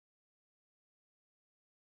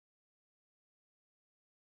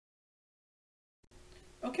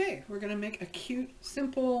Okay, we're going to make a cute,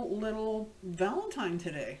 simple little Valentine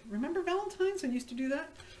today. Remember Valentines? I used to do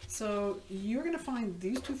that. So you're going to find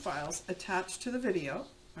these two files attached to the video.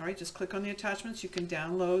 All right, just click on the attachments. You can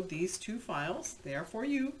download these two files. They are for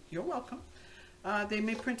you. You're welcome. They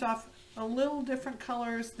may print off a little different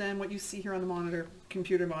colors than what you see here on the monitor.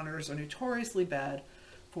 Computer monitors are notoriously bad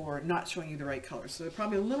for not showing you the right colors. So they're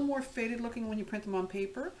probably a little more faded looking when you print them on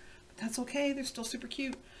paper, but that's okay. They're still super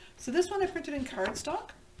cute. So this one I printed in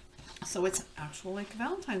cardstock. So it's actual like a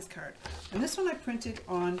Valentine's card. And this one I printed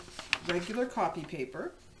on regular copy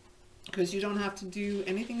paper because you don't have to do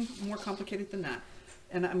anything more complicated than that.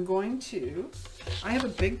 And I have a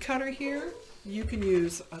big cutter here. You can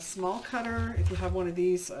use a small cutter if you have one of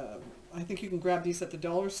these. I think you can grab these at the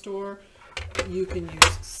dollar store. You can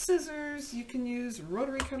use scissors, you can use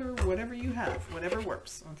rotary cutter, whatever you have, whatever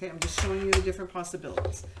works. Okay, I'm just showing you the different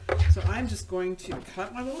possibilities. So I'm just going to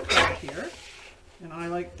cut my little card here. And I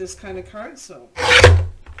like this kind of card, so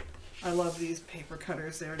I love these paper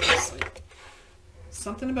cutters. They're just like,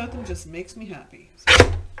 something about them just makes me happy.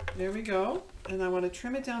 So there we go. And I want to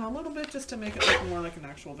trim it down a little bit just to make it look more like an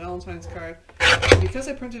actual Valentine's card. And because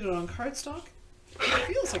I printed it on cardstock, it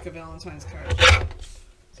feels like a Valentine's card.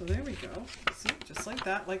 So there we go. See, just like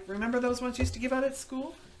that. Like, remember those ones you used to give out at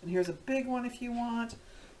school? And here's a big one if you want.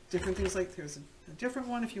 Different things, like there's a different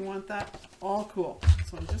one if you want that. All cool.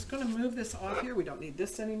 So I'm just going to move this off here. We don't need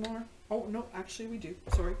this anymore. Oh, no, actually we do.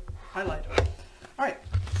 Sorry, I lied. All right.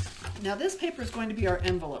 Now this paper is going to be our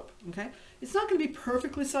envelope, okay? It's not going to be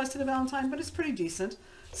perfectly sized to the Valentine, but it's pretty decent.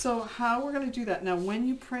 So how we're going to do that, now when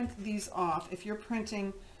you print these off, if you're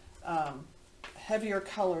printing heavier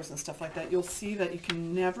colors and stuff like that, you'll see that you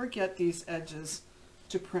can never get these edges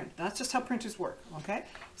to print. That's just how printers work, okay?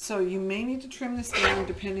 So you may need to trim this down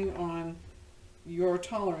depending on your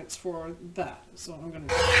tolerance for that. So I'm going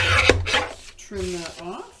to trim that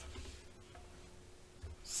off.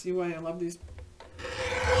 See why I love these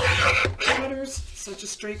cutters? Such a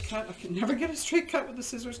straight cut. I can never get a straight cut with the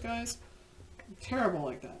scissors, guys. I'm terrible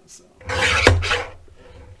like that. So I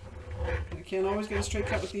can't always get a straight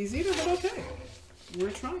cut with these either, but okay. We're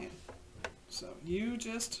trying. So you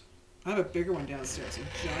just, I have a bigger one downstairs,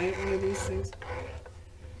 a giant one of these things.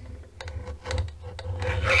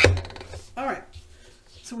 All right,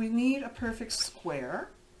 so we need a perfect square.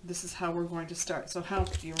 This is how we're going to start. So how,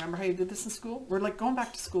 do you remember how you did this in school? We're like going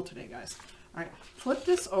back to school today, guys. All right, flip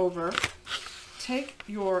this over, take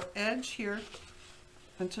your edge here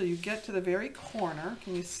until you get to the very corner.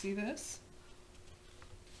 Can you see this?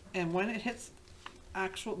 And when it hits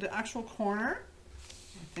the actual corner,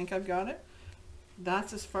 I think I've got it.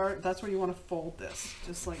 That's that's where you want to fold this,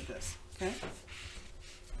 just like this, okay?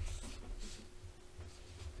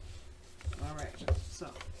 All right,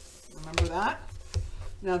 so remember that.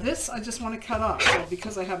 Now this I just want to cut off. So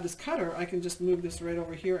because I have this cutter, I can just move this right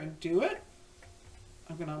over here and do it.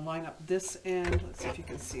 I'm going to line up this end. Let's see if you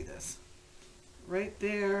can see this. Right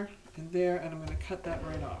there and there, and I'm going to cut that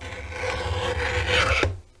right off.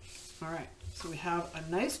 All right, so we have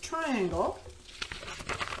a nice triangle.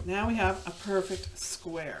 Now we have a perfect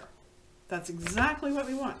square. That's exactly what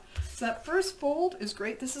we want. So that first fold is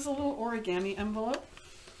great. This is a little origami envelope.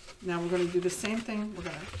 Now we're going to do the same thing. We're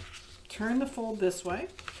going to turn the fold this way,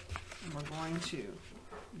 and we're going to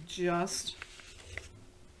just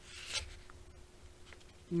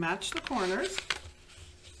match the corners,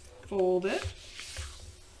 fold it.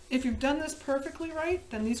 If you've done this perfectly right,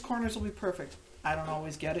 then these corners will be perfect. I don't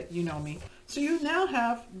always get it, you know me. So you now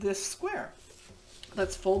have this square.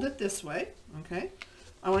 Let's fold it this way, okay?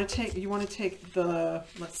 You want to take the,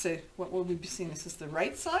 let's say, what will we be seeing? This is the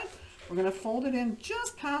right side. We're going to fold it in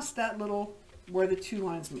just past that little, where the two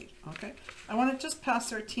lines meet, okay? I want it just past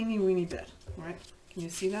there, teeny weeny bit, all right? Can you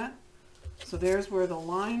see that? So there's where the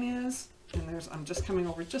line is, and I'm just coming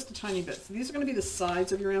over just a tiny bit. So these are going to be the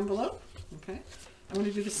sides of your envelope, okay? I'm going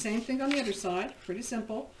to do the same thing on the other side, pretty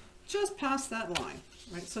simple, just past that line,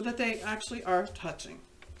 right? So that they actually are touching.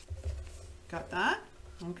 Got that?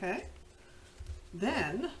 Okay.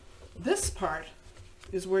 Then this part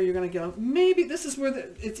is where you're going to go. Maybe this is where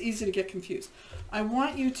it's easy to get confused. I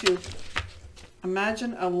want you to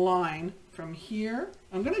imagine a line from here.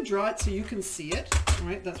 I'm going to draw it so you can see it. All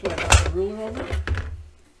right, that's what I got the ruler over.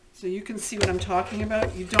 So you can see what I'm talking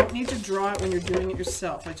about. You don't need to draw it when you're doing it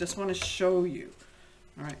yourself. I just want to show you.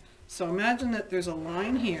 All right. So imagine that there's a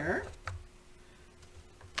line here.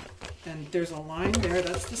 And there's a line there.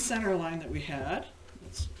 That's the center line that we had.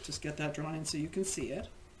 Let's just get that drawn in so you can see it.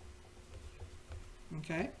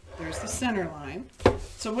 Okay, there's the center line.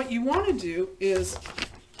 So what you want to do is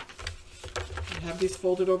have these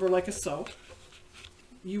folded over like a soap.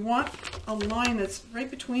 you want a line that's right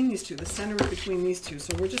between these two, the center is between these two.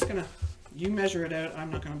 So we're just gonna, you measure it out.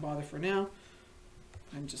 I'm not gonna bother for now.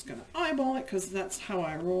 I'm just gonna eyeball it because that's how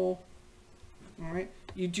I roll. All right,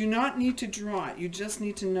 you do not need to draw it. You just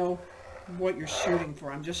need to know what you're shooting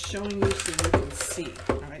for. I'm just showing you so you can see.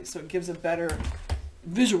 All right, so it gives a better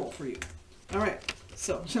visual for you. All right,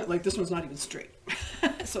 so like this one's not even straight.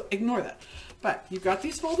 So ignore that. But you've got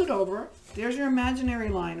these folded over. There's your imaginary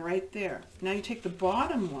line right there. Now you take the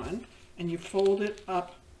bottom one and you fold it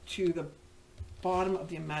up to the bottom of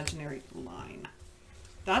the imaginary line.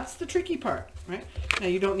 That's the tricky part, right? Now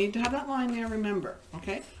you don't need to have that line there, remember,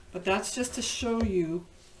 okay? But that's just to show you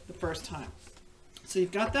the first time. So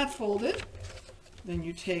you've got that folded. Then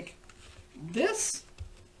you take this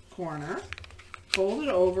corner, fold it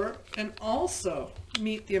over, and also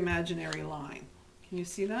meet the imaginary line. Can you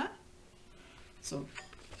see that? So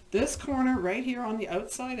this corner right here on the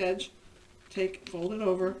outside edge, fold it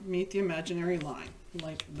over, meet the imaginary line,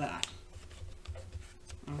 like that.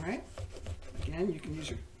 All right? Again, you can use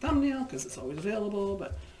your thumbnail because it's always available,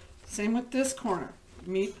 but same with this corner.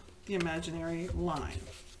 Meet the imaginary line.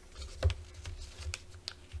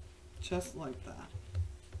 Just like that.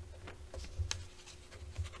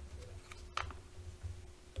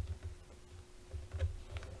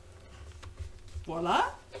 Voila,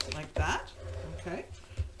 like that. Okay.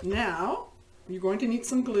 Now, you're going to need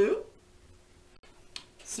some glue.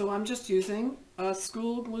 So I'm just using a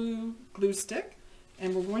school glue stick,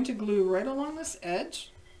 and we're going to glue right along this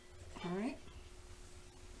edge, all right,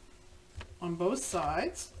 on both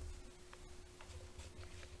sides,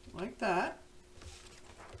 like that.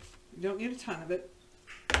 You don't need a ton of it.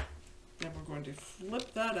 Then we're going to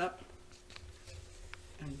flip that up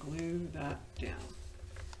and glue that down,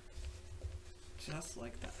 just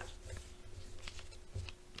like that.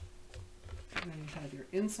 And then you have your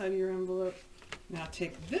inside of your envelope. Now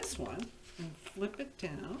take this one and flip it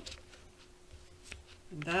down,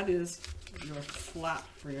 and that is your flap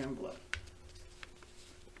for your envelope.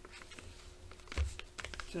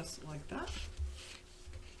 Just like that.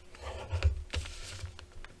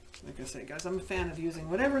 Like I say, guys, I'm a fan of using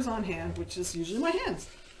whatever's on hand, which is usually my hands.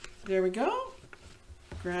 There we go.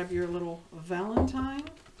 Grab your little Valentine.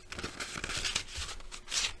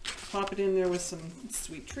 Pop it in there with some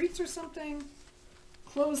sweet treats or something.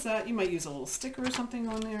 Close that. You might use a little sticker or something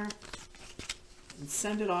on there. And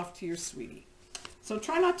send it off to your sweetie. So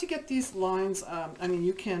try not to get these lines, I mean,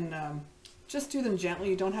 you can just do them gently.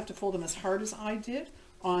 You don't have to fold them as hard as I did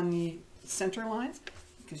on the center lines,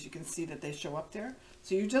 because you can see that they show up there.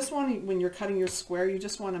 So you just want to, when you're cutting your square, you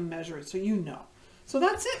just want to measure it so you know. So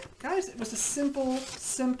that's it, guys. It was a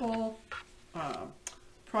simple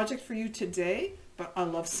project for you today. But I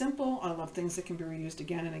love simple. I love things that can be reused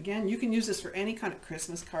again and again. You can use this for any kind of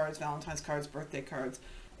Christmas cards, Valentine's cards, birthday cards.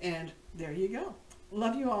 And there you go.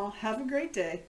 Love you all. Have a great day.